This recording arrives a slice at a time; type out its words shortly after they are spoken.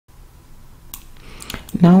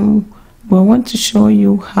Now we want to show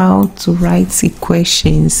you how to write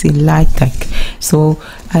equations in LaTeX. So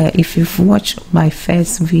if you've watched my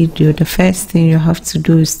first video, the first thing you have to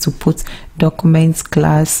do is to put documents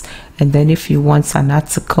class, and then if you want an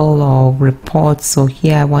article or report, so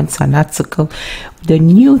here I want an article. The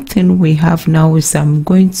new thing we have now is I'm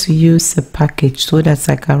going to use a package so that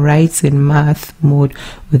I can write in math mode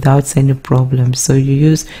without any problem. So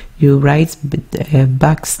you write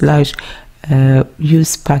backslash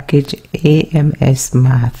use package AMS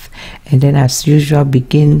math, and then as usual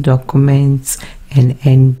begin documents and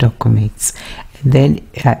end documents, and then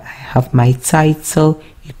I have my title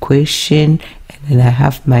equation, and then I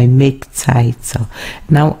have my make title.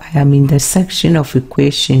 Now I am in the section of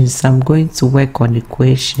equations. I'm going to work on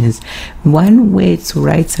equations. One way to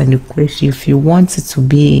write an equation, if you want it to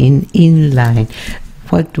be in inline,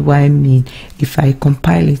 what do I mean? If I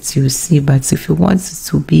compile it, you see, but if you want it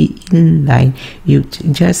to be inline, you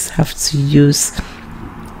just have to use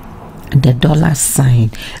the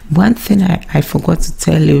 $sign. One thing I forgot to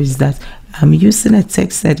tell you is that I'm using a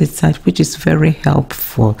text editor, which is very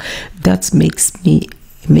helpful. That makes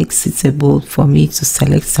it able for me to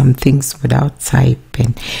select some things without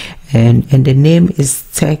typing, and the name is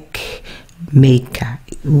Texmaker.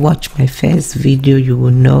 Watch my first video, you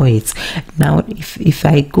will know it. Now if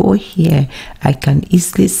I go here, I can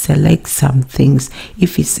easily select some things.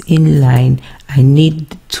 If it's inline, I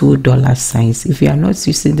need $signs. If you are not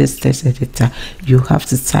using this text editor, you have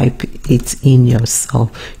to type it in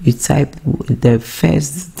yourself. You type the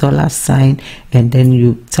first $sign, and then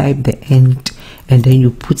you type the end, and then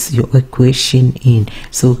you put your equation in.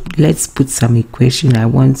 So let's put some equation. I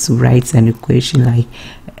want to write an equation like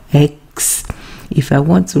x. If I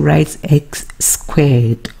want to write x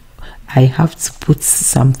squared, I have to put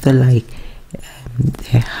something like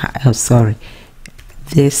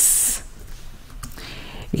this.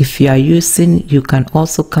 If you are using, you can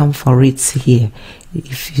also come for it here.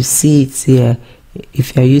 If you see it here,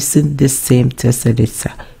 if you are using this same text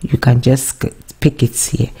editor, you can just pick it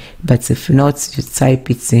here. But if not, you type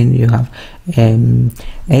it in. You have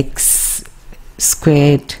x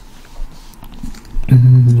squared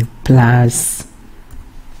plus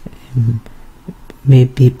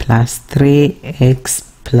maybe plus 3x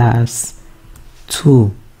plus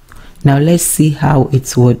 2. Now let's see how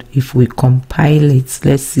it would if we compile it.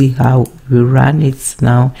 Let's see how we run it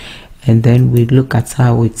now, and then we look at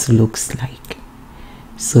how it looks like.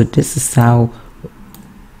 So this is how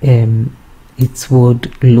it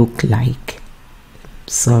would look like.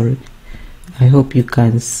 Sorry, I hope you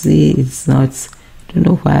can see. It's not, I don't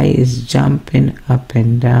know why it's jumping up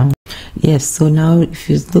and down. Yes, so now if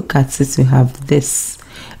you look at it, you have this.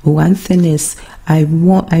 One thing is I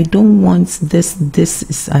don't want this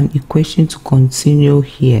is an equation to continue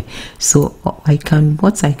here. So what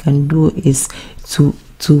I can do is to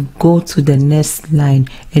go to the next line.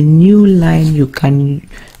 A new line, you can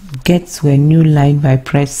get to a new line by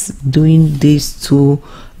doing these two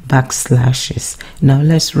backslashes. Now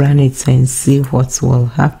let's run it and see what will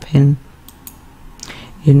happen.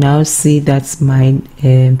 You now see that my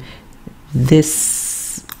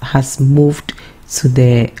this has moved to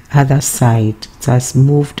the other side. It has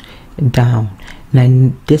moved down.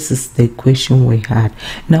 And this is the equation we had.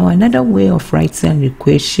 Now another way of writing an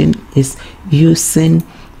equation is using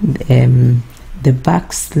the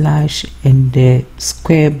backslash and the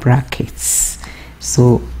square brackets.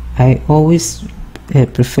 So I always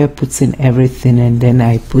prefer putting everything, and then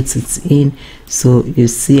I put it in. So you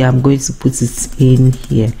see I'm going to put it in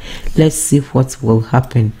here. Let's see what will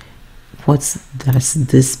happen. What does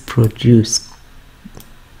this produce?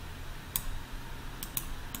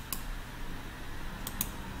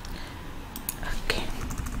 Okay,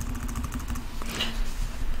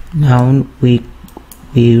 now we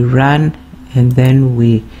run, and then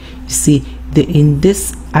we see in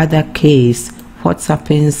this other case, what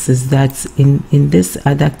happens is that in this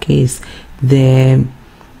other case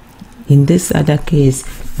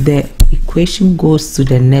the equation goes to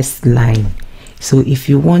the next line. So if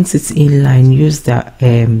you want it inline, use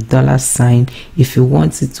the $sign. If you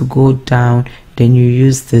want it to go down, then you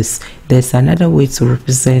use this. There's another way to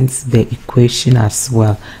represent the equation as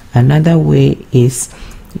well. Another way is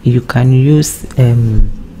you can use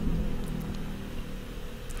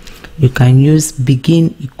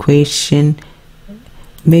begin equation.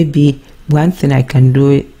 Maybe one thing I can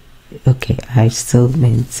do, okay, I still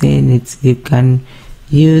maintain it. You can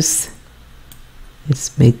use,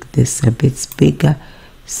 let's make this a bit bigger,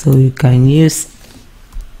 so you can use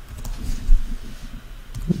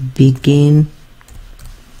begin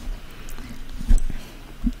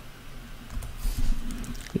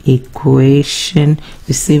equation.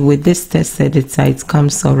 You see, with this text editor, it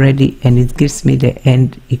comes already and it gives me the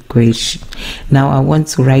end equation. Now I want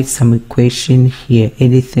to write some equation here,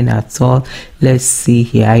 anything at all. Let's see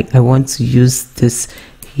here. I want to use this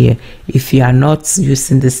here. If you are not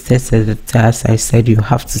using this text editor, as I said, you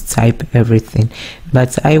have to type everything,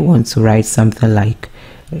 but I want to write something like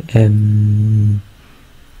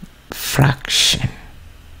fraction.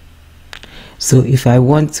 So if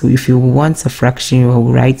you want a fraction, you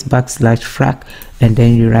will write backslash frac, and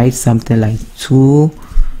then you write something like 2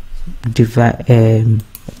 divided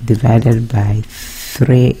by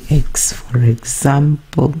 3x, for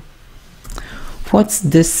example. What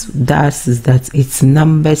this does is that it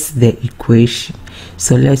numbers the equation.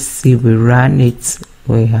 So let's see, we run it,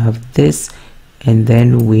 we have this, and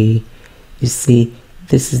then you see,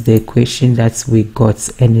 this is the equation that we got,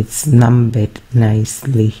 and it's numbered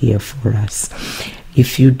nicely here for us.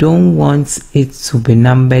 If you don't want it to be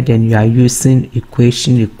numbered and you are using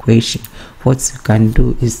equation, what you can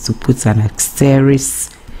do is to put an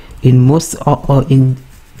asterisk in most or in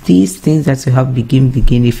these things that you have begin.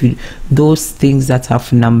 If you those things that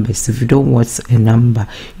have numbers, if you don't want a number,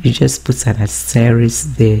 you just put an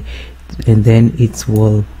asterisk there, and then it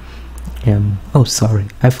will oh sorry,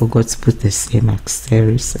 I forgot to put the same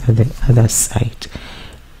asterisk at the other side.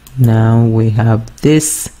 Now we have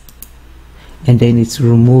this, and then it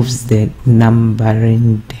removes the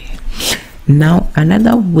numbering there. Now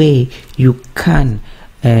another way you can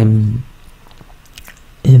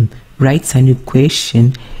write an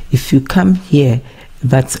equation, if you come here,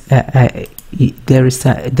 but there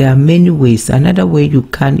are many ways. Another way you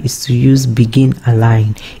can is to use begin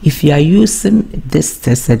align. If you are using this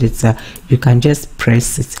text editor, you can just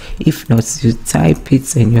press it. If not, you type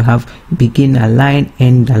it and you have begin align,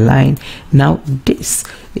 end align. Now this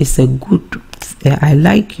is a good, I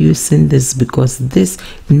like using this because this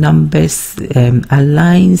numbers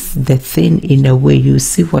aligns the thing in a way. You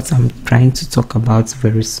see what I'm trying to talk about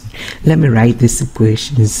very soon. Let me write this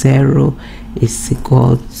equation. 0 is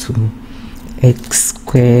equal to x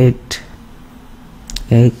squared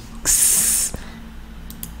x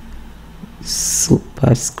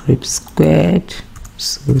superscript squared,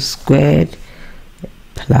 so squared,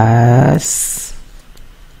 plus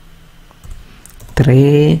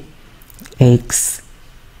 3x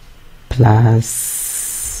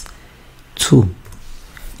plus 2.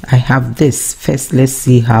 I have this. First, let's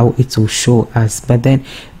see how it will show us, but then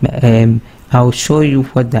I'll show you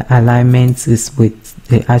what the alignment is with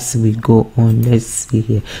as we go on. Let's see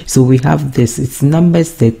here. So we have this. It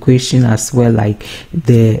numbers the equation as well, like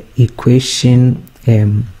the equation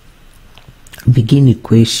begin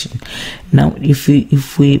equation. Now if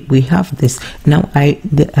we have this, now I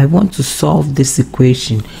want to solve this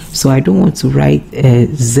equation, so I don't want to write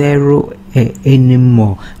 0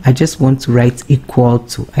 anymore. I just want to write equal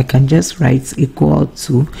to. I can just write equal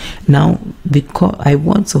to. Now because I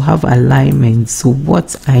want to have alignment, so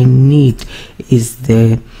what I need is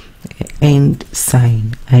the end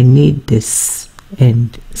sign. I need this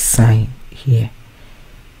end sign here,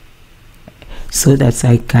 so that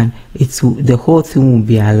I can, the whole thing will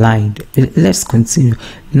be aligned. Let's continue.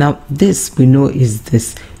 Now this we know is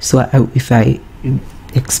this, so if I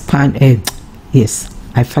expand, yes,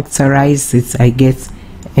 I factorize it, I get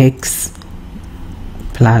x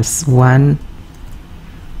plus 1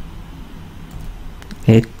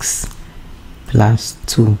 x plus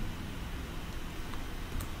 2.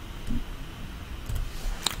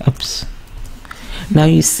 Oops. Now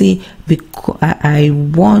you see, because I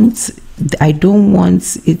don't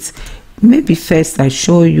want it, maybe first I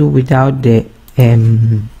show you without the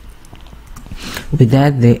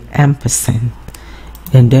ampersand,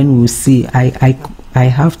 and then we'll see. I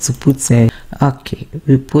have to put okay,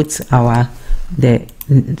 we put our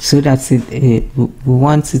so that we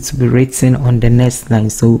want it to be written on the next line,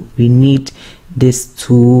 so we need these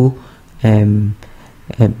 2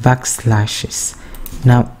 backslashes.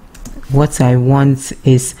 Now what I want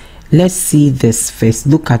is, let's see this first.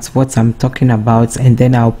 Look at what I'm talking about, and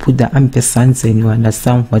then I'll put the ampersands and you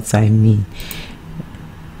understand what I mean.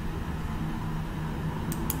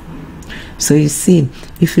 So you see,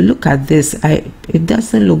 if you look at this, it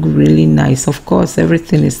doesn't look really nice. Of course,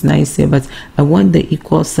 everything is nice here, but I want the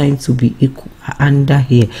equal sign to be equal under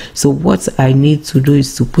here. So what I need to do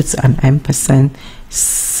is to put an ampersand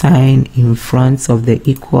sign in front of the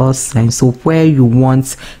equal sign. So where you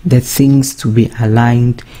want the things to be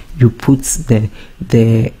aligned, you put the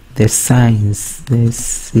signs. Let's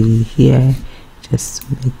see here, just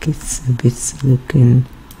to make it a bit looking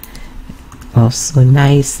also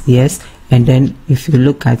nice. Yes. And then if you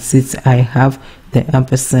look at it, I have the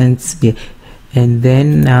ampersands here. and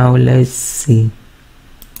then now let's see.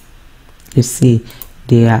 You see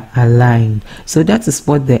they are aligned, so that is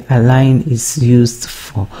what the align is used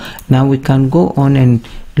for. Now we can go on and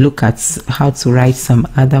look at how to write some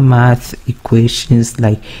other math equations.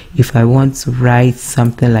 Like if I want to write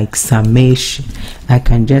something like summation, I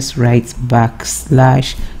can just write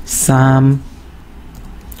backslash sum,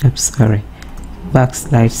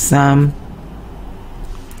 backslash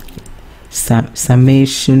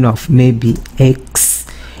summation of maybe x.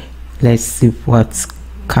 Let's see what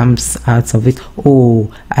comes out of it. Oh,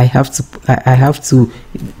 I have to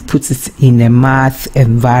put it in a math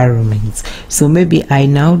environment. So maybe I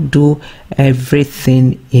now do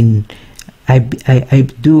everything in I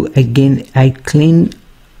do again, I clean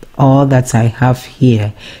all that I have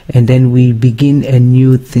here, and then we begin a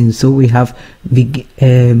new thing. So we have maybe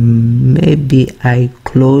I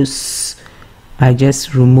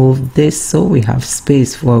just remove this so we have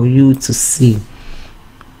space for you to see.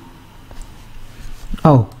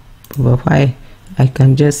 Oh, but why? I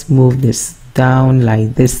can just move this down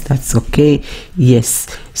like this. That's okay. Yes.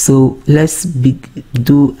 So let's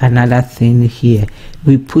do another thing here.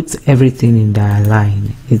 We put everything in the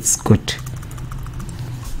line. It's good.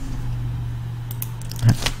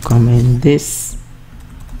 Comment this.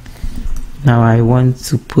 Now I want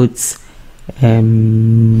to put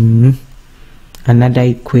another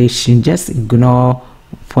equation. Just ignore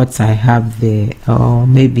what I have there, or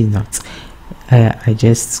maybe not. I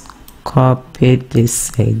just copy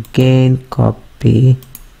this again, copy,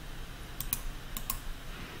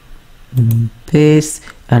 paste,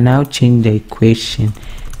 and now change the equation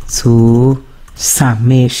to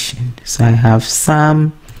summation. So I have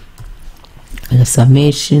sum, the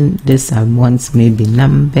summation. This I want maybe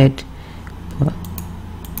numbered,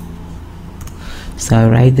 so I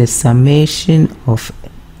write the summation of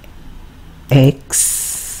x.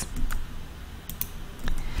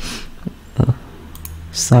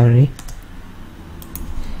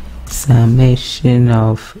 Summation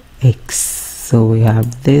of x. So we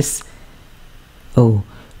have this. Oh,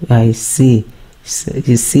 I see. So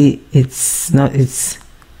you see, it's not, it's,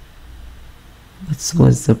 what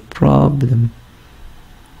was the problem?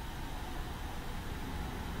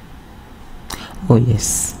 Oh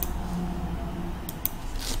yes,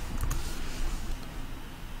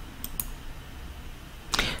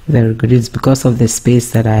 very good. It's because of the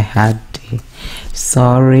space that I had.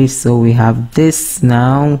 Sorry. So we have this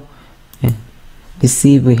now. You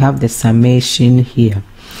see, we have the summation here.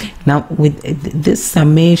 Now with this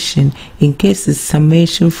summation, in case it's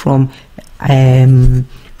summation from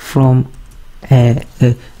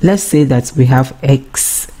let's say that we have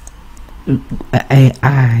x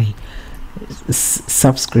I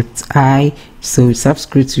subscript I, so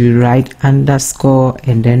subscript you write underscore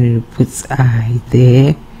and then you put I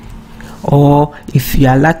there. Or if you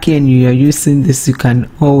are lucky and you are using this, you can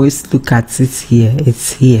always look at it here.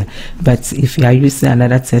 It's here. But if you are using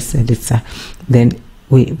another text editor, then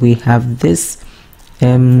we have this.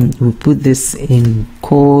 We put this in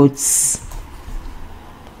quotes.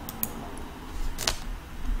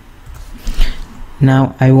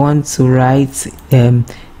 Now I want to write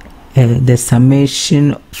the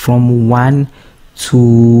summation from 1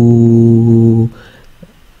 to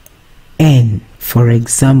n, for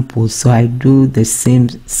example. So I do the same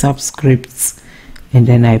subscripts and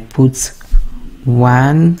then I put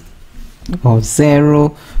 1 or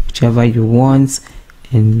 0, whichever you want,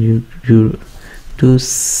 and you do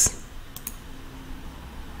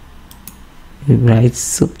you write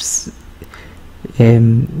subs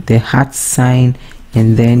the heart sign,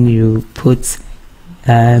 and then you put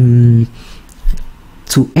to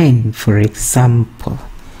n, for example.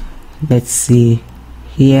 Let's see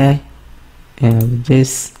here,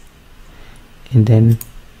 this, and then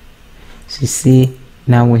so you see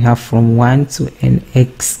now we have from 1 to n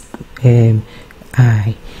x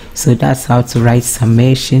I. So that's how to write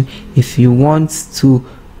summation. If you want to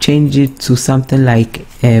change it to something like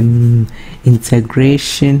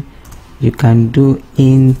integration, you can do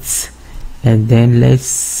int, and then let's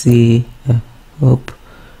see,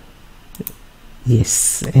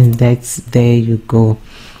 yes, and that's, there you go.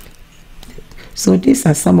 So these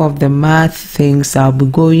are some of the math things. I'll be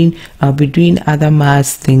doing other math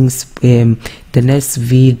things the next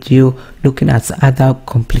video, looking at other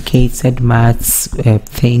complicated maths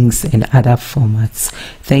things and other formats.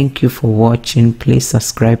 Thank you for watching. Please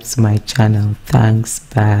subscribe to my channel. Thanks.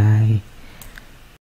 Bye.